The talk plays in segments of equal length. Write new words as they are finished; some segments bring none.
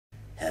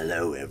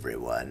Hello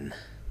everyone,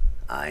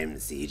 I'm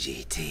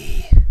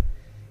CGT.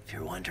 If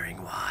you're wondering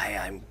why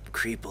I'm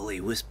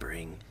creepily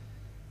whispering,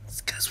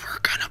 it's because we're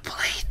gonna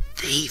play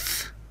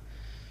Thief.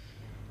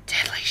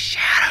 Deadly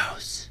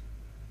Shadows.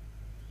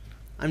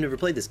 I've never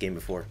played this game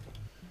before.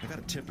 I got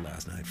a tip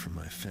last night from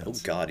my fence. Oh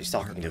God, he's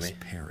talking to Heartless me.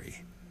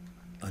 Perry.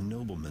 A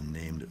nobleman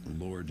named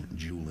Lord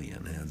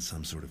Julian had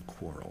some sort of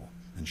quarrel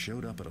and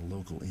showed up at a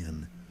local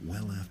inn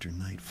well after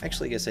nightfall.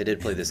 Actually, I guess I did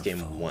play this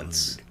game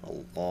once, a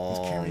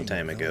long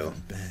time ago.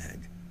 A bag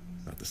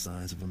about the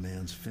size of a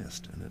man's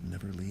fist, and it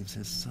never leaves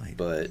his sight.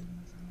 But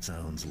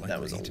sounds like that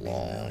was a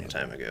long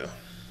time ago.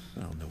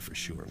 I'll know for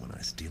sure when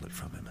I steal it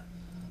from him.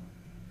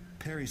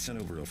 Perry sent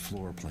over a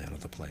floor plan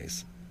of the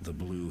place, the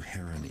Blue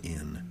Heron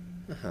Inn.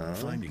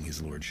 Finding his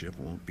lordship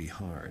won't be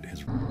hard.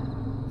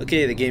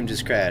 Okay, the game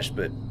just crashed,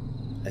 but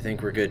I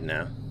think we're good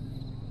now.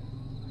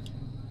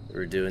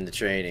 We're doing the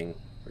training.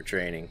 We're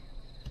training.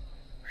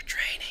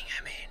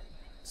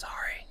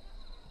 Sorry.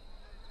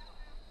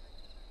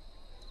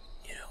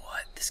 You know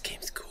what? This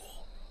game's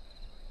cool.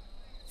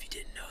 If you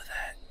didn't know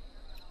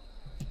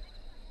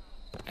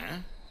that. Huh?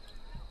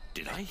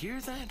 Did I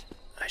hear that?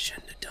 I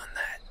shouldn't have done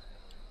that.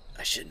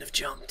 I shouldn't have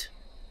jumped.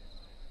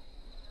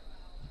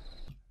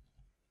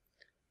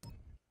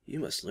 You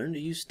must learn to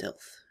use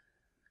stealth.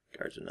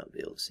 Guards will not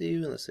be able to see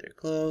you unless they're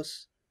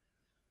close.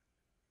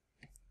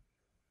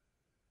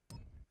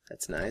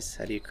 That's nice.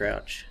 How do you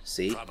crouch?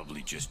 See?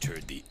 Probably just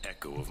heard the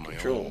echo of my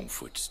Control. own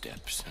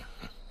footsteps.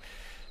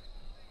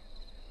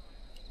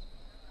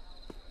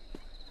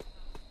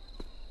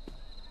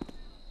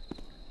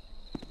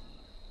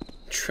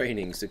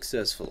 Training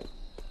successful.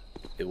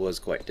 It was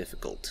quite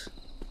difficult.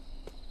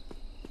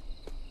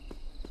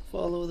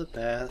 Follow the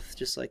path,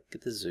 just like at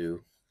the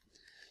zoo.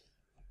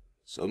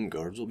 Some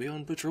guards will be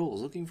on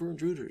patrols looking for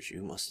intruders.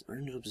 You must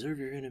learn to observe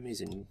your enemies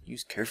and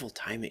use careful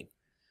timing.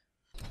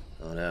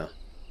 Oh no.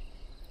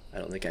 I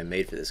don't think I'm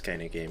made for this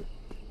kind of game.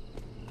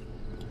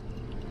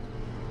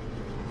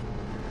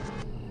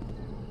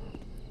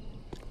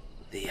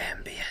 The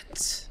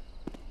ambience.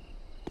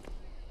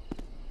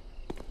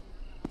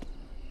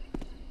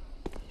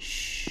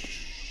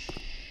 Shh.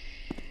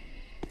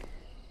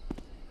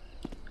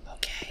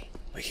 Okay,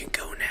 we can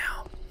go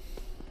now.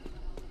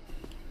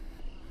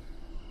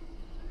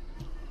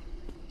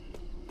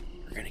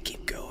 We're gonna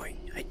keep going.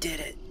 I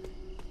did it.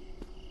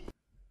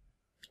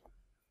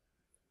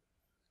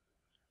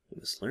 You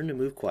must learn to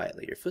move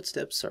quietly. Your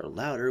footsteps are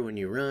louder when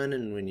you run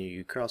and when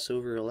you cross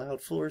over loud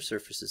floor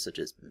surfaces such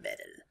as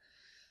metal.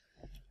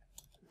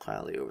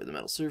 Quietly over the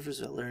metal surface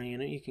without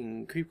learning it. You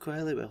can creep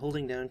quietly by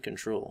holding down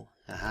control.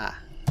 Aha.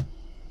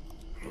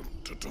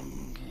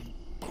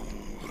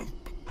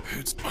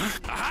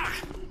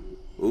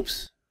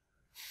 Oops.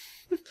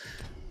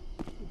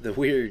 The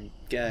weird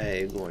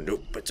guy going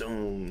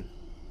dope-a-dome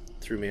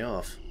threw me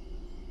off.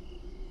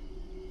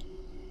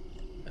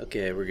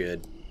 Okay, we're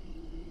good.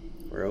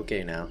 We're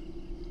okay now.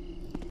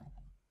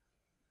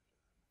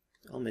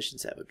 All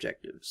missions have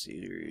objectives.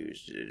 You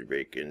should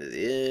break into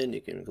the inn. You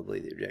can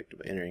complete the objective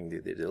by entering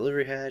through the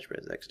delivery hatch.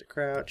 Press X to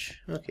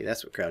crouch. Okay,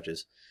 that's what crouch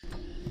is.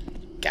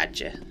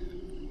 Gotcha.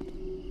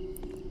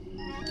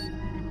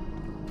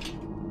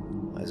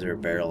 Why is there a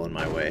barrel in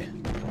my way?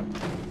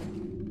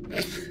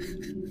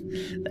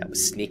 That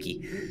was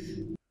sneaky.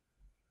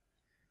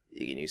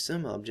 You can use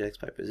some objects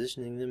by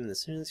positioning them in the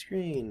center of the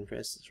screen.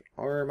 Press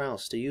R or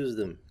mouse to use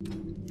them.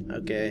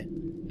 Okay.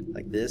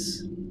 Like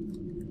this?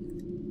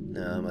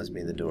 No, it must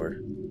be the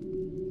door.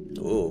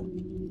 Oh.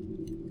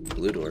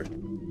 Blue door.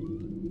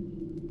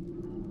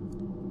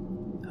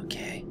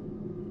 Okay.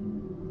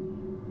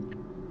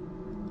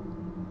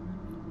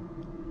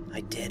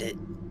 I did it.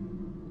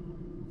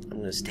 I'm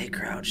gonna stay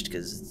crouched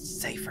because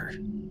it's safer.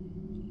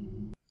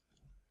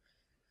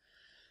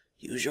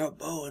 Use your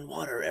bow and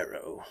water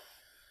arrow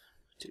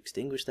to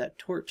extinguish that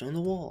torch on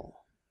the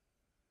wall.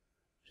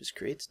 Just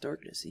creates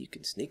darkness that you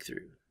can sneak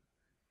through.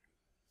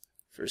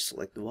 First,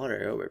 select the water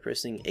arrow by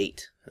pressing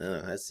 8.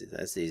 Oh,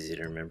 that's easy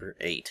to remember.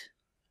 8.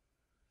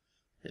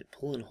 And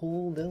pull and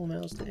hold L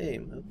mouse to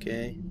aim.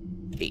 Okay.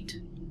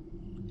 8.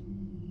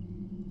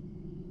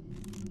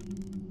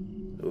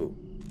 Oh,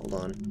 hold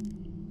on.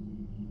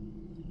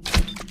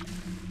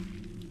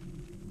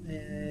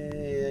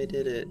 Hey, I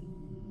did it.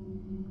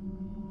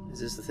 Is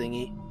this the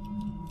thingy?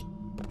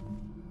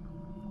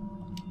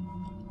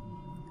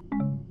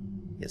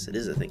 Yes, it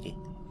is a thingy.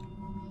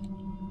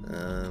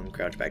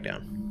 Crouch back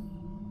down.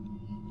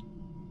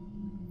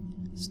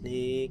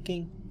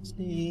 Sneaking,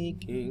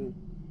 sneaking,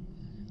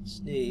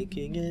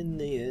 sneaking in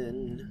the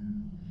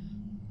inn.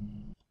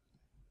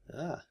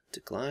 Ah, to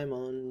climb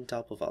on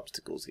top of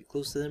obstacles. Get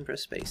close to them,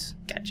 press space.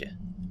 Gotcha.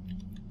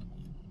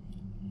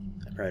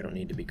 I probably don't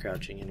need to be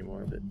crouching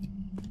anymore, but...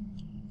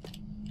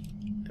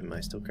 Am I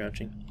still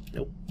crouching?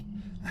 Nope.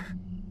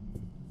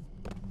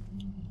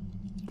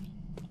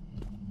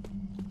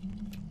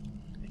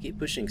 I keep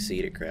pushing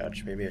C to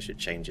crouch. Maybe I should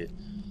change it.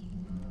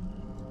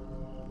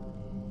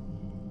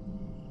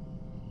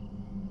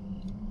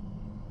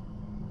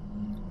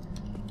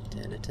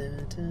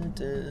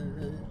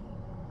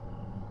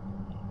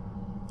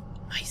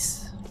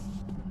 Nice.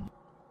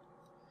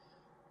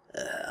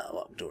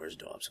 Lock doors,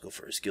 no obstacle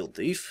for a skilled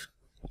thief.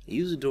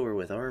 Use a door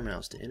with R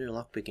mouse to enter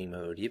lockpicking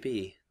mode.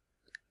 Yippee.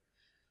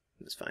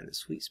 You must find the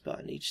sweet spot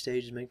in each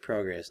stage to make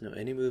progress. Note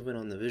any movement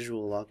on the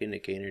visual lock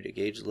indicator to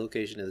gauge the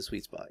location of the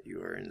sweet spot.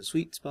 You are in the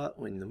sweet spot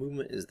when the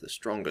movement is the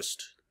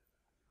strongest.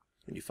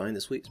 When you find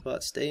the sweet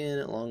spot, stay in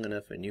it long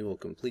enough and you will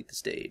complete the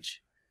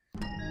stage.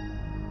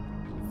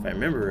 If I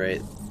remember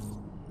right,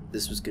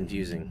 this was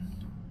confusing.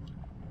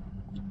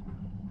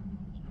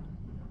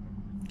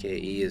 Okay,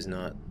 E is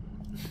not...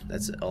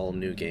 That's all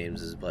new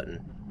games is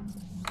button.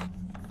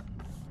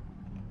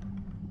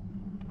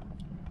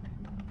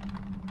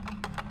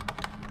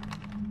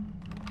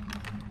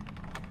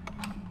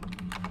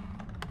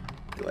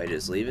 Do I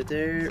just leave it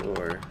there,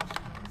 or...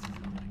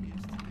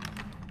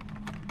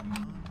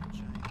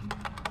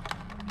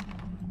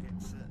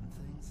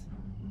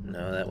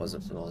 No, that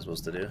wasn't what I was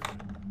supposed to do.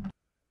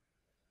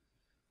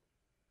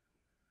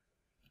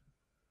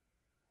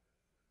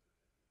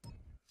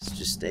 Let's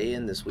just stay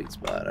in the sweet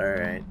spot,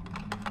 alright.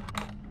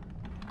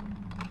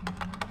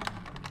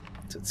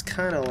 So it's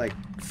kind of like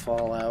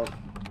Fallout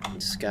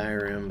and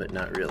Skyrim, but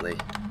not really.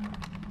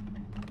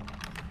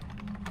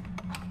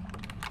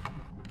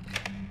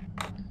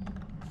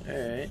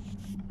 Alright.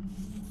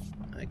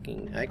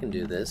 I can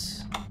do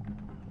this.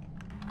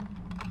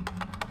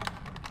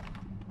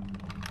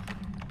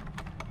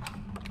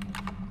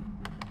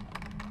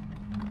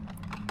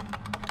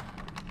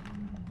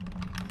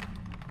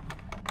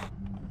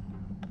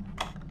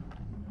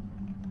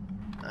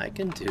 I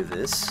can do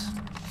this.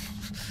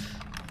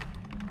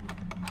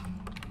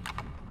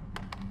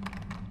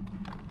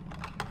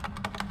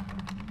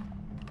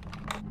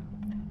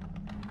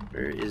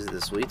 Where is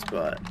the sweet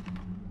spot?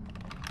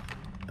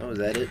 Oh, is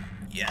that it?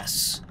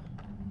 Yes!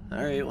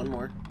 Alright, one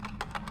more.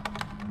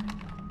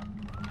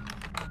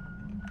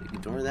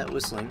 Ignore that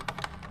whistling.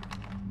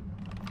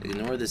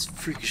 Ignore this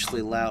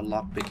freakishly loud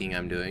lockpicking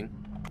I'm doing.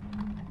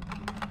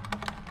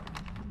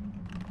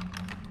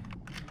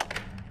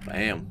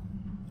 Bam!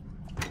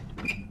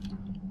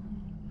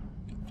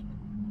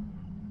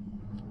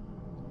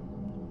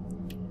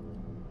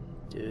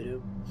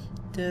 Do-do,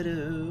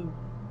 do-do,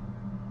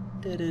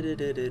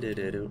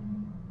 do-do-do-do-do-do-do.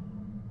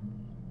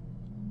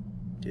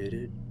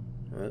 Do-do.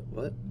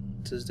 What?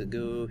 It says to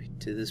go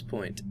to this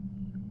point.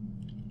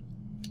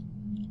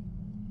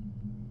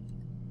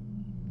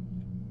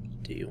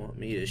 Do you want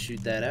me to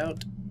shoot that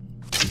out?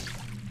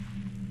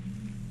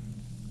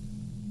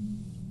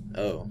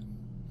 Oh.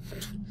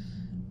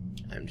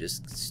 I'm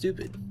just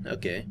stupid.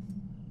 Okay.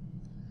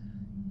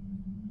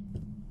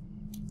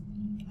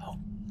 Oh,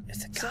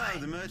 it's a guy. So,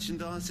 the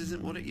merchandise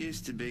isn't what it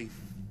used to be.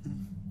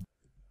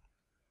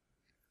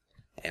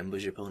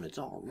 Ambush opponents.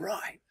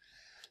 Alright.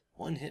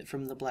 One hit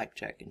from the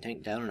blackjack can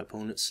take down an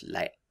opponent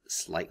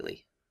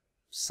slightly.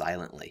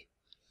 Silently.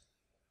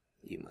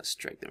 You must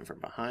strike them from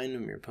behind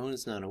when your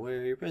opponent's not aware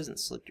of your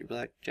presence. Select your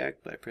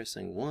blackjack by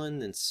pressing 1,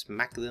 then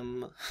smack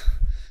them.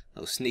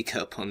 Oh, sneak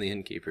up on the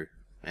innkeeper.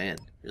 Man,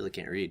 really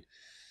can't read.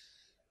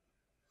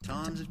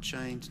 Times have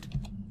changed.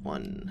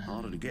 1.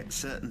 Harder to get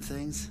certain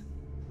things.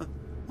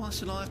 Why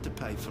should I have to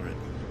pay for it?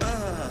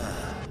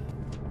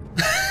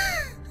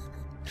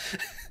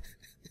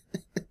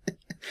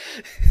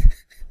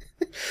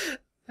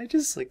 I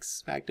just like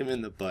smacked him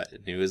in the butt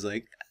and he was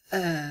like,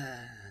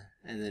 and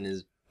then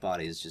his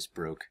body is just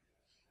broke.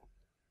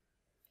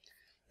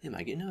 It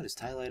might get noticed.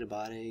 Highlight a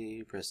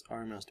body, press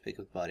R mouse to pick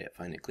up the body up.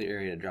 Find a clear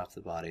area to drop the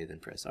body, then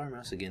press R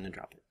mouse again to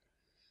drop it.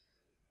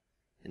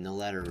 In the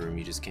ladder room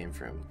you just came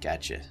from.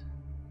 Gotcha.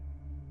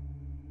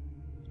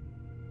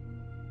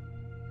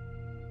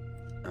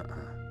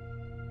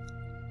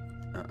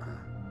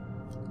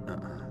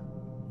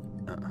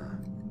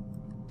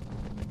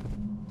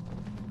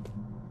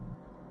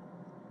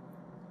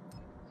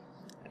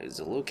 There's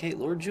a locate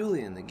Lord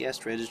Julian. The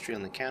guest registry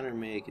on the counter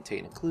may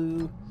contain a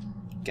clue.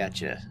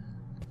 Gotcha.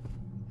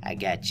 I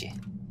gotcha.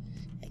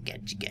 I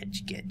gotcha. Gonna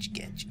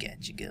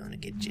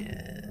get you.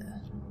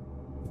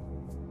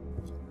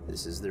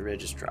 This is the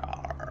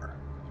registrar.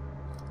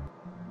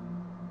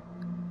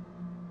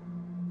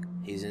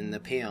 He's in the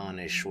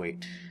peonish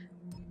wait.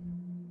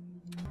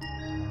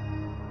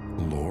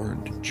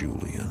 Lord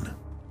Julian.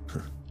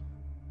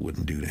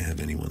 Wouldn't do to have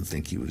anyone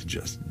think he was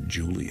just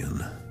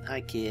Julian. Hi,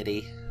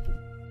 kitty.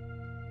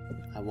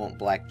 I won't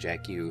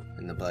blackjack you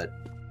in the butt.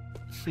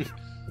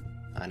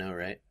 I know,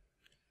 right?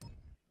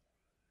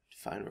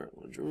 Find where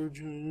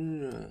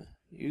Georgia.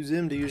 Use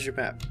him to use your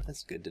map.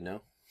 That's good to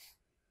know.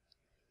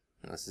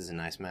 Oh, this is a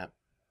nice map.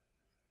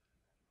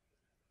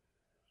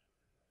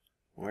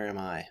 Where am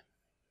I?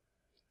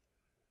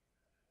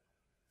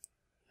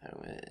 I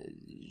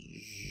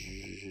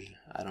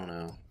don't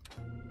know.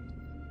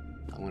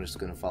 I'm just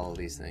gonna follow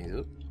these things.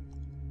 Oop.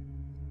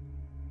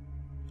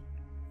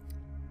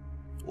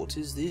 What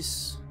is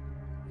this?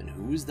 And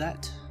who is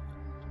that?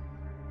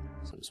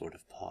 Some sort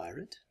of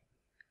pirate?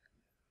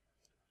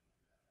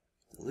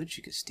 The loot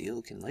you can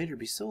steal can later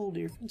be sold to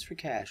your friends for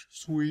cash.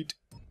 Sweet.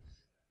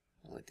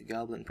 Like the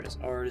goblin, press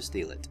R to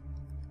steal it.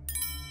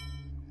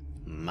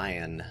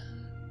 Man.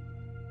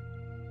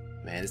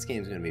 Man, this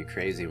game's gonna be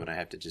crazy when I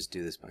have to just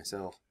do this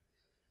myself.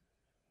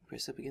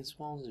 Press up against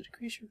walls to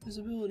decrease your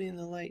visibility in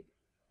the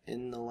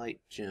light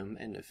gem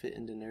and to fit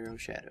into narrow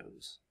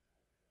shadows.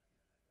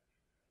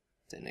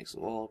 Stand next to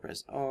the wall,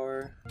 press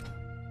R.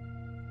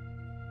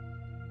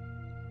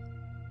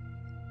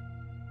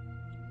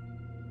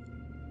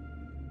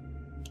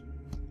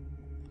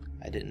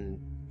 I didn't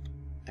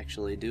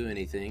actually do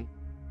anything.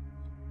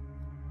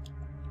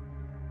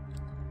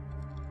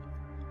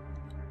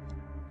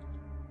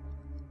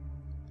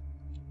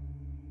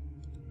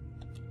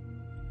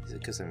 Is it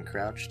because I'm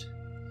crouched?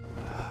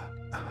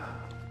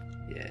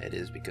 Yeah, it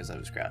is because I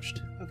was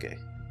crouched. Okay.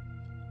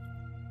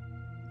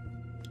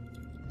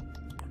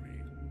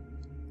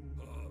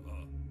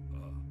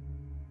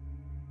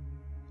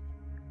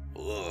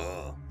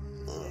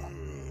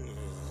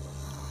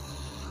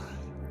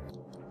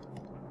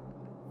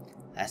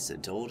 That's the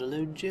door to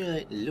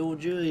Lord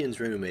Julian's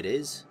room, it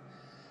is.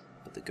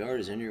 But the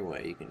guard is in your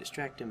way. You can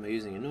distract him by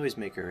using a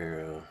noisemaker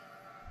arrow.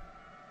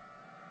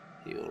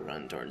 He will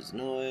run towards the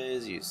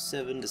noise. Use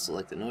 7 to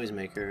select the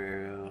noisemaker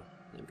arrow.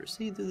 Then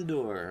proceed through the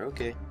door.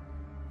 Okay.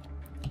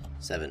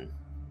 7.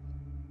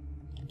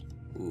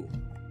 Ooh.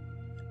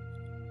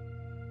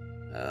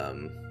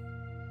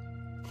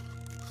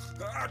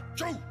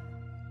 Achoo!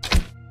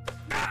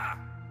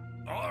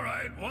 All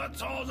right,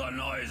 what's all the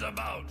noise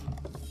about?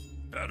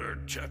 Better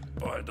check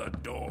by the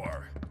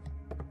door.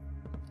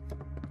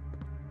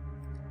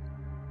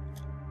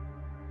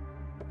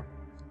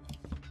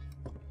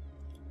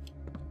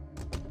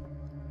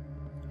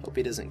 Hope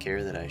he doesn't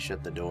care that I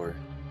shut the door.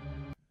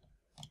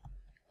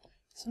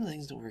 Some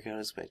things don't work out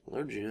as expected.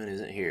 Lord Julian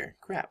isn't here.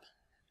 Crap.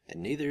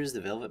 And neither is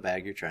the velvet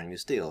bag you're trying to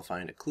steal.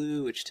 Find a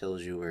clue which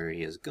tells you where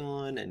he has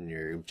gone, and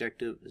your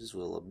objectives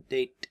will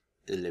update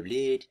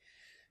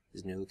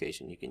his new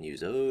location. You can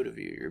use O to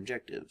view your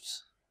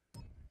objectives.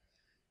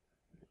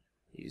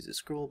 Use the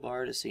scroll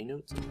bar to see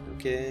notes.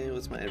 Okay,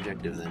 what's my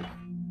objective then?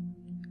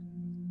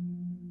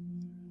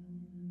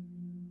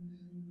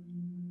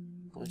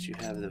 Once you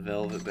have the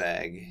velvet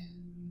bag.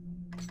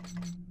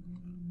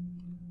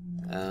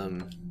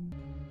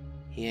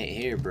 He ain't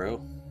here,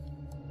 bro.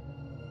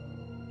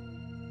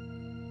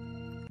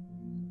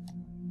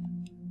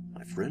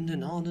 My friend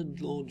and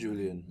honored Lord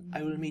Julian,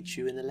 I will meet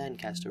you in the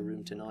Lancaster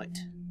room tonight.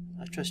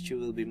 I trust you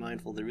will be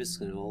mindful of the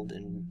risks involved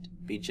and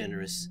be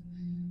generous.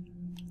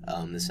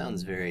 This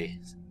sounds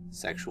very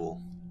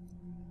sexual.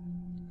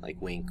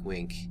 Like wink,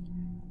 wink.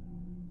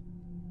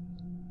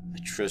 I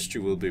trust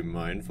you will be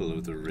mindful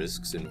of the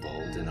risks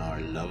involved in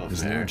our love affair.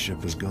 His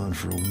lordship has gone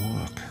for a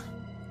walk.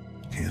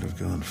 Can't have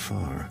gone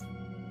far.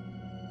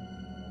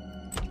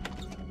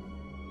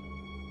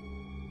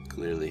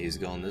 Clearly he's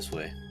gone this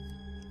way.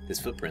 His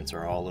footprints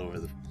are all over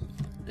the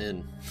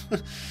inn.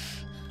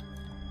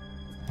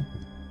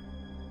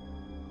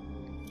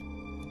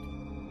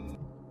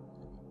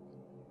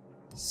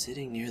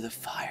 Sitting near the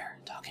fire,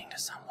 talking to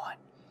someone.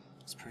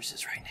 His purse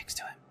is right next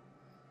to him.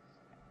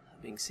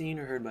 Not being seen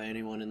or heard by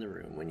anyone in the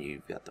room. When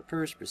you've got the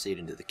purse, proceed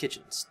into the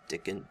kitchen.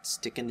 Stick in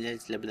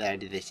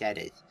the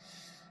shadows.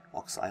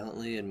 Walk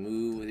silently and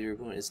move with your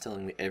opponent. It's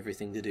telling me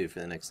everything to do for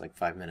the next, like,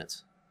 5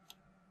 minutes.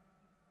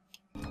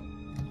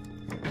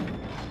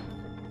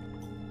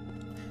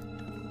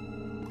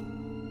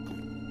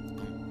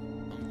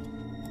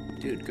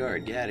 Dude,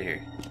 guard, get out of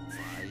here.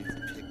 5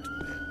 picked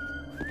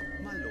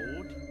men. My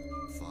lord.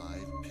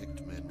 5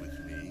 picked men with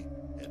me,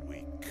 and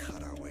we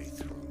cut our way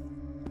through.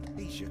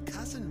 He's your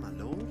cousin, my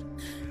lord.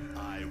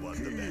 I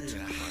won the bet.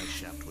 My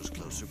shaft was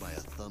closer by a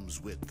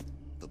thumb's width.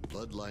 The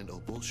bloodline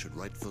opal should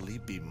rightfully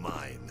be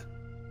mine.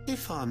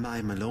 If I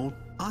may, my lord,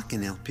 I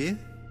can help you.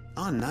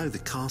 I know the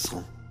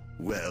castle.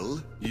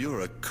 Well,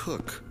 you're a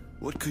cook.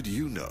 What could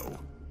you know?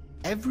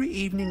 Every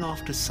evening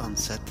after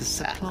sunset, the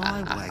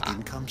supply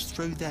wagon comes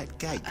through that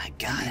gate I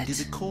got into it.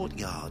 the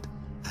courtyard,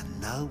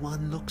 and no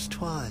one looks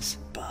twice.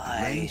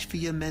 Bye. Arrange for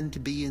your men to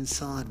be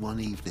inside one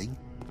evening.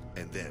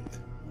 And then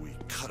we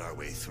cut our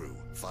way through.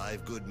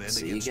 5 good men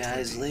See you against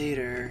guys 20.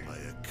 later. My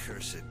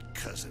accursed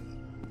cousin.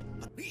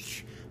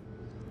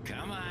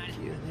 Come on.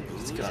 He's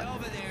Who's gone.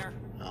 over there?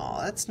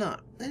 Oh, that's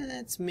not.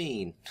 That's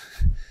mean.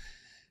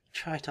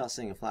 Try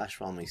tossing a flash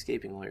bomb and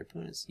escaping while your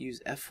opponents. Use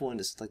F1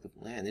 to select the.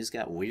 Man, these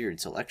got weird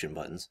selection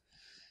buttons.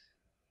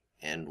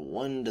 And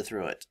 1 to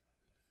throw it.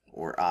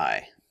 Or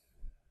I.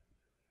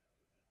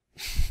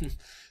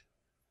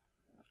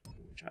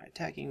 Try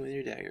attacking with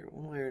your dagger.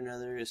 One way or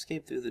another,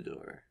 escape through the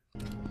door.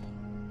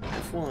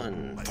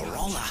 F1.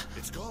 Parola!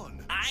 It's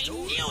gone. I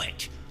knew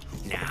it.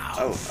 Now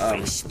Oh,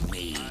 face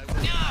me.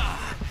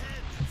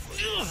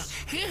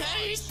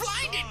 He's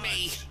blinded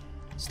me.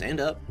 Stand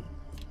up.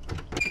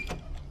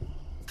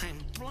 I'm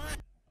blind.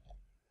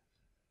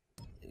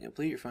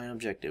 Complete your final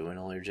objective when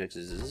all your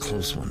objectives is.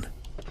 Close one.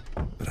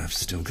 But I've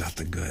still got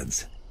the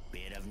goods.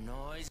 Bit of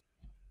noise.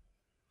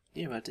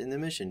 You're about to end the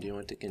mission. Do you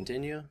want to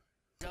continue?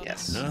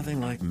 Yes.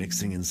 Nothing like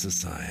mixing in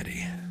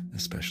society,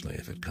 especially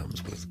if it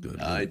comes with good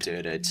I loot.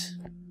 did it.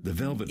 The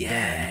velvet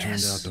bag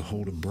turned out to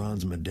hold a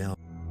bronze medallion.